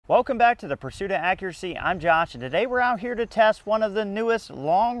Welcome back to the Pursuit of Accuracy. I'm Josh, and today we're out here to test one of the newest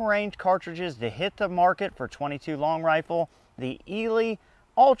long-range cartridges to hit the market for .22 long rifle, the Eley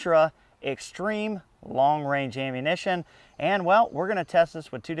Ultra Extreme long-range ammunition. And well, we're going to test this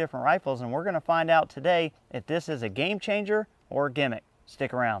with two different rifles, and we're going to find out today if this is a game changer or a gimmick.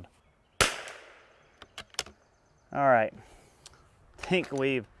 Stick around. All right, I think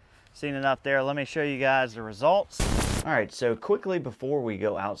we've seen enough there. Let me show you guys the results. All right, so quickly before we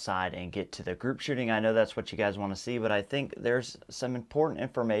go outside and get to the group shooting, I know that's what you guys want to see, but I think there's some important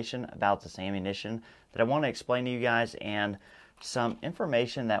information about this ammunition that I want to explain to you guys, and some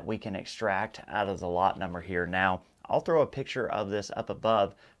information that we can extract out of the lot number here. Now, I'll throw a picture of this up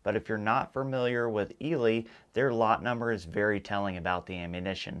above, but if you're not familiar with Eley, their lot number is very telling about the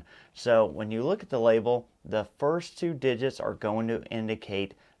ammunition. So when you look at the label, the first two digits are going to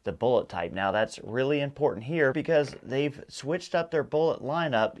indicate the bullet type. Now that's really important here because they've switched up their bullet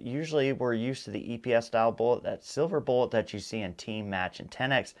lineup. Usually we're used to the EPS style bullet, that silver bullet that you see in Team, Match, and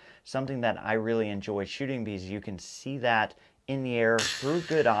 10X, something that I really enjoy shooting because you can see that in the air through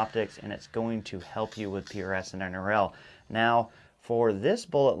good optics, and it's going to help you with PRS and NRL. Now for this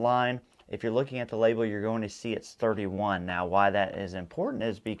bullet line, if you're looking at the label, you're going to see it's 31. Now why that is important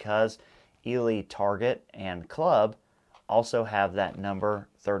is because Eley Target and Club also have that number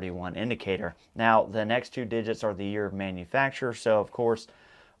 31 indicator. Now the next two digits are the year of manufacture, so of course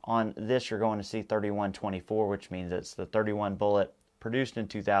on this you're going to see 3124, which means it's the 31 bullet produced in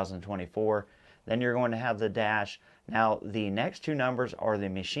 2024. Then you're going to have the dash. Now the next two numbers are the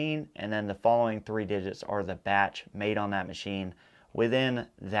machine, and then the following three digits are the batch made on that machine within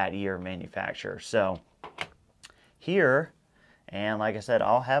that year of manufacture. So here, and like I said,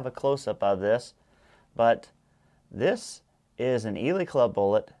 I'll have a close-up of this, but this is an Eley Club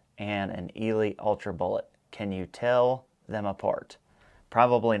bullet and an Eley Ultra bullet. Can you tell them apart?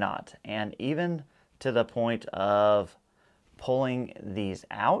 Probably not. And even to the point of pulling these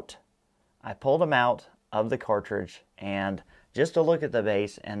out, I pulled them out of the cartridge and just to look at the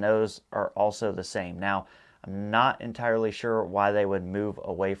base, and those are also the same. Now, I'm not entirely sure why they would move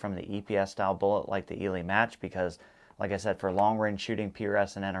away from the EPS style bullet like the Eley Match, because like I said, for long range shooting,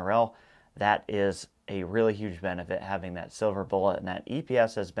 PRS, and NRL, that is a really huge benefit, having that silver bullet. And that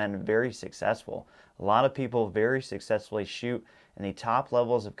EPS has been very successful. A lot of people very successfully shoot in the top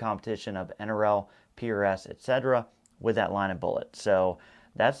levels of competition of NRL, PRS, etc. with that line of bullet. So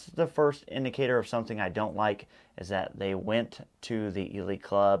that's the first indicator of something I don't like, is that they went to the Eley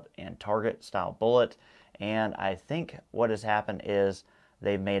Club and Target style bullet. And I think what has happened is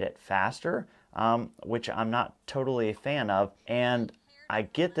they've made it faster, which I'm not totally a fan of. And I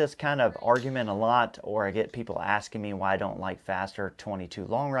get this kind of argument a lot, or I get people asking me why I don't like faster .22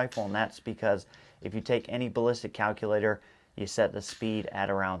 long rifle, and that's because if you take any ballistic calculator, you set the speed at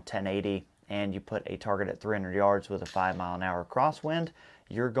around 1080, and you put a target at 300 yards with a 5-mile-an-hour crosswind,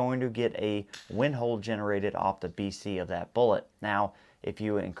 you're going to get a wind hole generated off the BC of that bullet. Now, if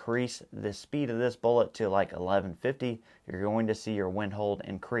you increase the speed of this bullet to like 1150, you're going to see your wind hold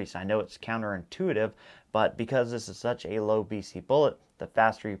increase. I know it's counterintuitive, but because this is such a low BC bullet, the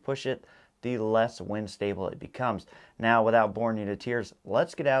faster you push it, the less wind stable it becomes. Now, without boring you to tears,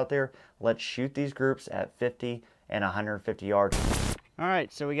 let's get out there. Let's shoot these groups at 50 and 150 yards. All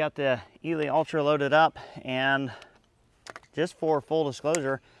right, so we got the Eley Ultra loaded up, and just for full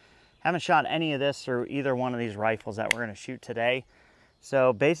disclosure, haven't shot any of this through either one of these rifles that we're going to shoot today.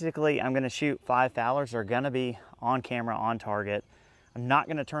 So basically, I'm going to shoot 5 Fowlers. They're going to be on camera, on target. I'm not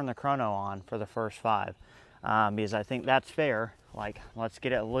going to turn the chrono on for the first 5 because I think that's fair. Like, let's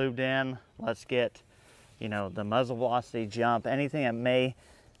get it lubed in. Let's get, you know, the muzzle velocity jump, anything that may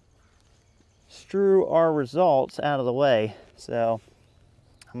screw our results out of the way. So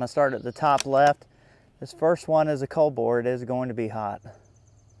I'm going to start at the top left. This first one is a cold bore. It is going to be hot.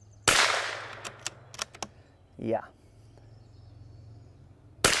 Yeah.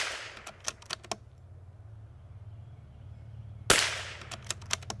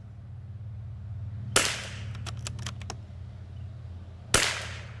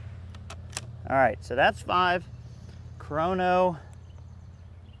 All right, so that's 5. Chrono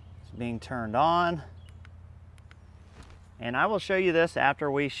is being turned on. And I will show you this after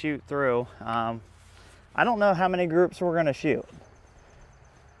we shoot through. I don't know how many groups we're gonna shoot.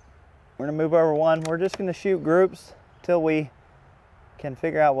 We're gonna move over one. We're just gonna shoot groups till we can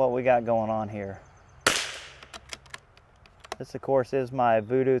figure out what we got going on here. This, of course, is my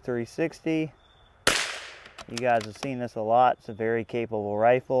Voodoo 360. You guys have seen this a lot. It's a very capable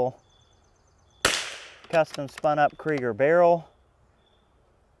rifle. Custom spun up Krieger barrel.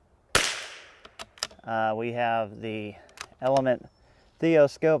 We have the Element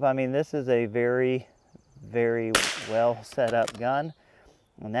Theoscope, I mean, this is a very, very well set up gun.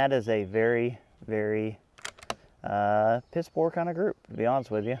 And that is a very, very piss poor kind of group, to be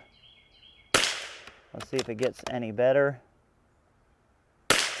honest with you. Let's see if it gets any better.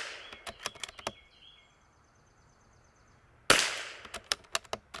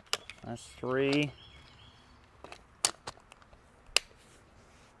 That's 3.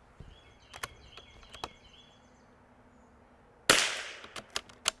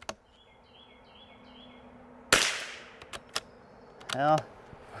 Well,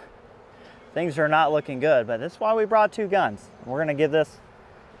 things are not looking good, but that's why we brought 2 guns. We're going to give this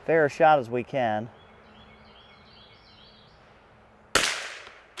fair a shot as we can. I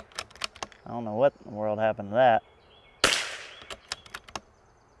don't know what in the world happened to that.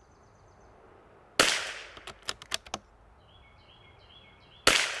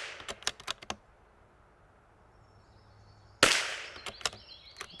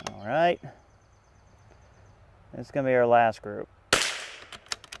 All right. This is going to be our last group.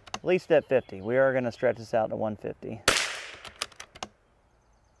 At least at 50. We are going to stretch this out to 150.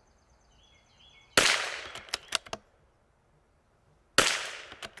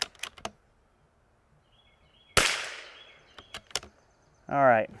 All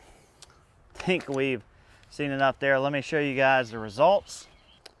right, I think we've seen enough there. Let me show you guys the results.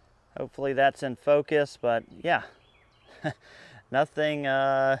 Hopefully that's in focus, but yeah, nothing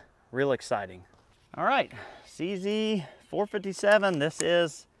real exciting. All right, CZ 457. This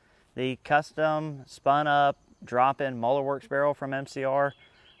is the custom spun up drop-in Muller Works barrel from MCR.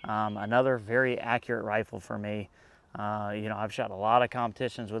 Another very accurate rifle for me. You know, I've shot a lot of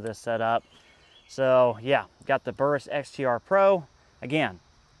competitions with this setup. So yeah, got the Burris XTR Pro. Again,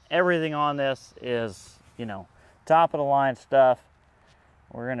 everything on this is, you know, top of the line stuff.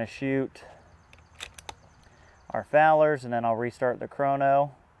 We're gonna shoot our Fowlers and then I'll restart the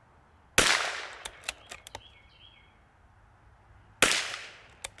chrono.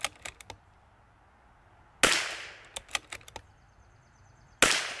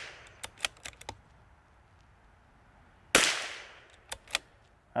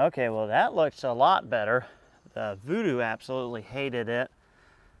 Okay, well that looks a lot better. The Voodoo absolutely hated it.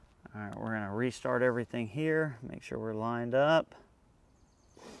 All right, we're gonna restart everything here, make sure we're lined up.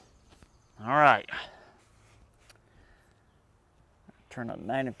 All right. Turn up the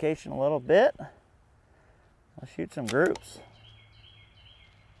magnification a little bit. Let's shoot some groups.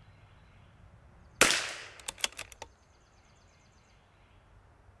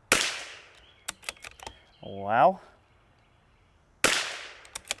 Wow.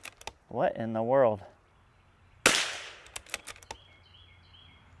 What in the world?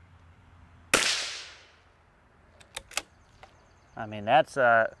 I mean, that's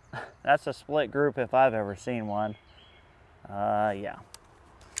a split group if I've ever seen one. Yeah.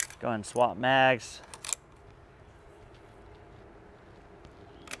 Go ahead and swap mags.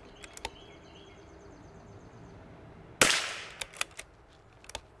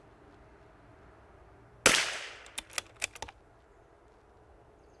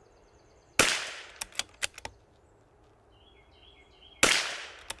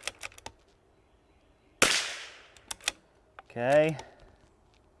 Okay,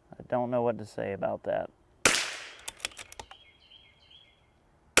 I don't know what to say about that.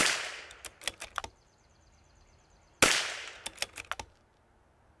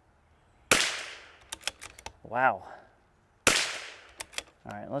 Wow. All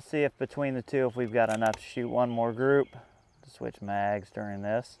right, let's see if between the two, if we've got enough to shoot one more group. To switch mags during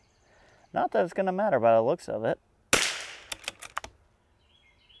this. Not that it's gonna matter by the looks of it.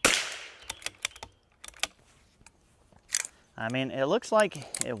 I mean, it looks like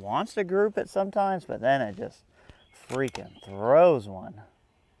it wants to group it sometimes, but then it just freaking throws one.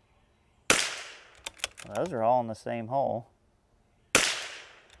 Well, those are all in the same hole.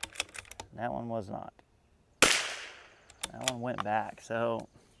 That one was not. That one went back, so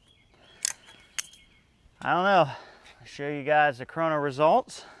I don't know. I'll show you guys the chrono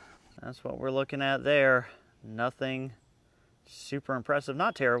results. That's what we're looking at there. Nothing super impressive,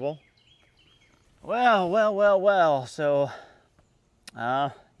 not terrible. Well. So,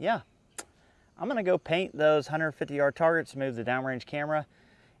 yeah. I'm gonna go paint those 150-yard targets, move the downrange camera,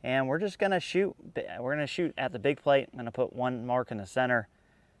 and we're just gonna shoot. We're gonna shoot at the big plate. I'm gonna put one mark in the center,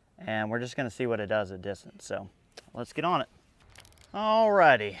 and we're just gonna see what it does at distance. So, let's get on it.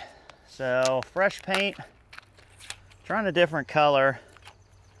 Alrighty. So, fresh paint. Trying a different color.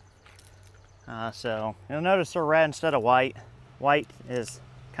 So, you'll notice they're red instead of white. White is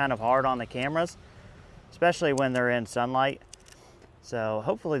kind of hard on the cameras, especially when they're in sunlight. So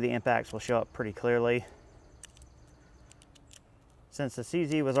hopefully the impacts will show up pretty clearly. since the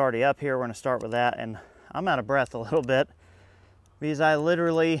CZ was already up here, we're going to start with that. And I'm out of breath a little bit because I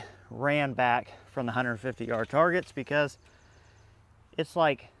literally ran back from the 150 yard targets because it's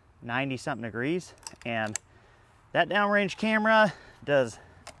like 90 something degrees, and that downrange camera does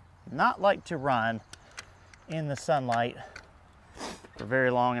not like to run in the sunlight for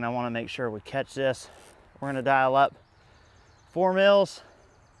very long, and I want to make sure we catch this. We're going to dial up 4 mils,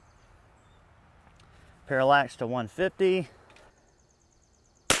 parallax to 150.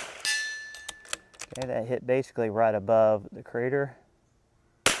 Okay, that hit basically right above the crater.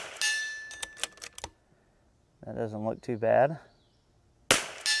 That doesn't look too bad.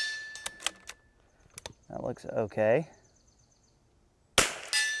 That looks okay.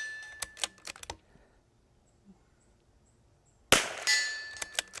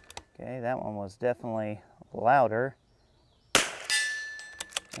 Okay, that one was definitely louder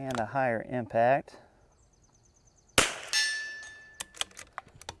and a higher impact.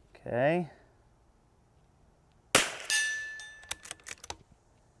 Okay.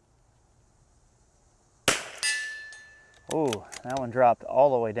 Ooh, that one dropped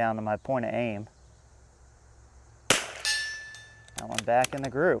all the way down to my point of aim. That one back in the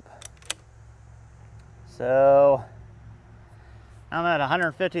group. So I'm at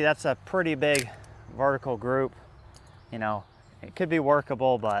 150. That's a pretty big vertical group. You know, it could be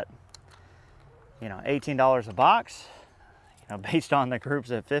workable, but you know, $18 a box, you know, based on the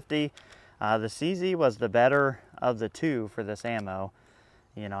groups at 50. The CZ was the better of the two for this ammo.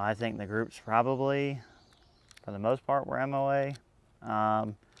 You know, I think the groups probably, for the most part, were MOA.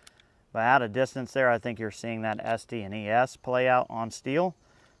 But out of distance there, I think you're seeing that SD and ES play out on steel.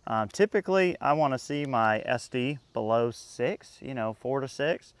 Typically, I want to see my SD below 6, you know, 4 to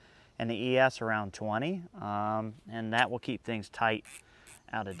 6, and the ES around 20. And that will keep things tight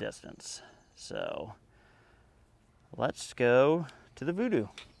out of distance. So let's go to the Voodoo.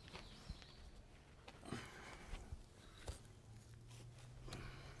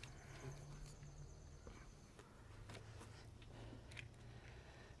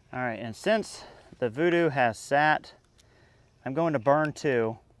 All right, and since the Voodoo has sat, I'm going to burn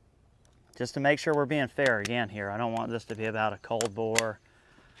 2 just to make sure we're being fair again here. I don't want this to be about a cold bore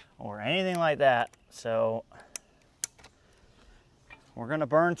or anything like that. So we're going to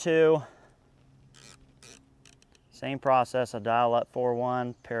burn 2. Same process. I dial up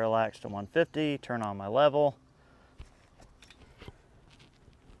 4.1, parallax to 150, turn on my level.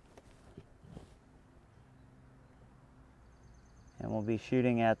 And we'll be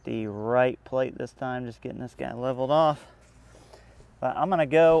shooting at the right plate this time, just getting this guy leveled off. But I'm gonna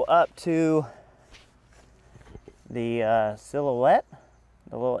go up to the silhouette,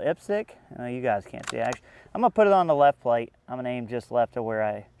 the little IPSC. You guys can't see it. Actually, I'm gonna put it on the left plate. I'm gonna aim just left of where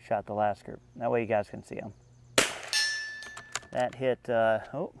I shot the last group. That way you guys can see them. That hit,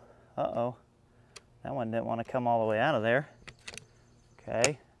 oh, uh-oh. That one didn't want to come all the way out of there.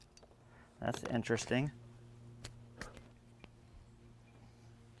 Okay, that's interesting.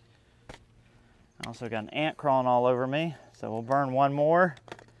 I also got an ant crawling all over me, so we'll burn 1 more,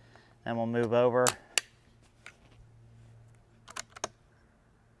 then we'll move over.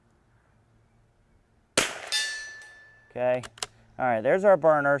 Okay, all right, there's our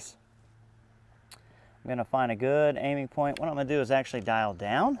burners. I'm gonna find a good aiming point. What I'm gonna do is actually dial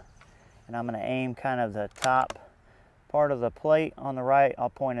down, and I'm gonna aim kind of the top part of the plate on the right. I'll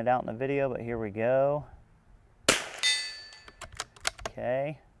point it out in the video, but here we go.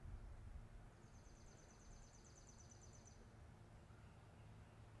 Okay.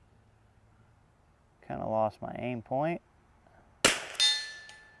 Kind of lost my aim point.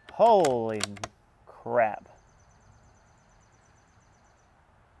 Holy crap.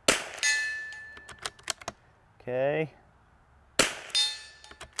 Okay.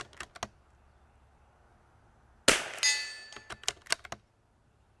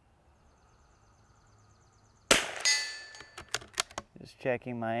 Just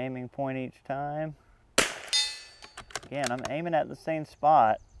checking my aiming point each time. Again, I'm aiming at the same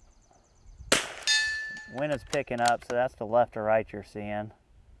spot. Wind is picking up, so that's the left or right you're seeing.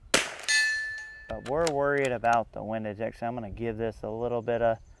 But we're worried about the windage. Actually, I'm going to give this a little bit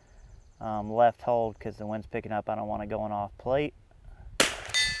of left hold because the wind's picking up. I don't want it going off plate.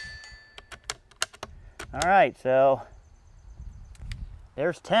 All right, so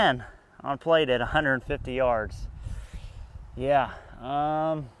there's 10 on plate at 150 yards. Yeah,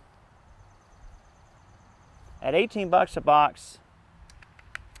 at 18 bucks a box,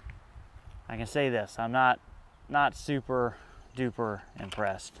 I can say this, I'm not super duper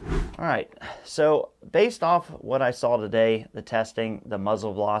impressed. All right, so based off what I saw today, the testing, the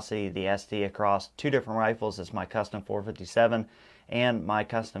muzzle velocity, the SD across 2 different rifles, it's my custom 457 and my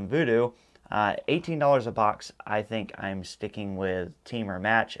custom voodoo. $18 a box. I think I'm sticking with team or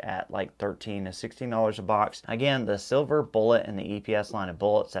match at like $13 to $16 a box. Again, the silver bullet in the EPS line of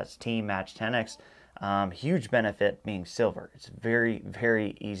bullets, that's team, match, 10x. Huge benefit being silver. It's very,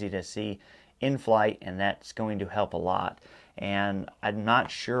 very easy to see in flight, and that's going to help a lot. And I'm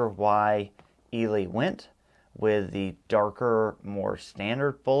not sure why Eley went with the darker, more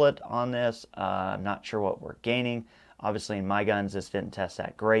standard bullet on this. I'm not sure what we're gaining. Obviously, in my guns, this didn't test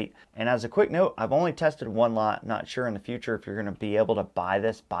that great. And as a quick note, I've only tested one lot. Not sure in the future if you're going to be able to buy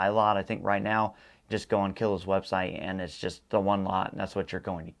this by lot. I think right now, just go on Killo's website and it's just the one lot, and that's what you're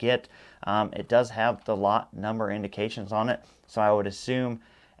going to get. It does have the lot number indications on it, so I would assume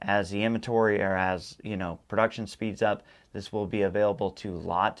as the inventory or as production speeds up, this will be available to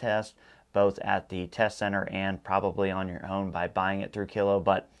lot test, both at the test center and probably on your own by buying it through Killo.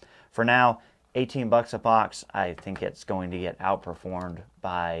 But for now, 18 bucks a box, I think it's going to get outperformed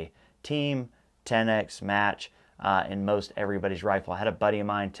by team, 10x, match, in most everybody's rifle. I had a buddy of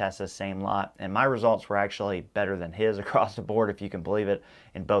mine test the same lot, and my results were actually better than his across the board, if you can believe it,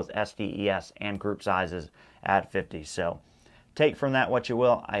 in both SDES and group sizes at 50. So take from that what you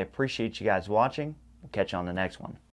will. I appreciate you guys watching. We'll catch you on the next one.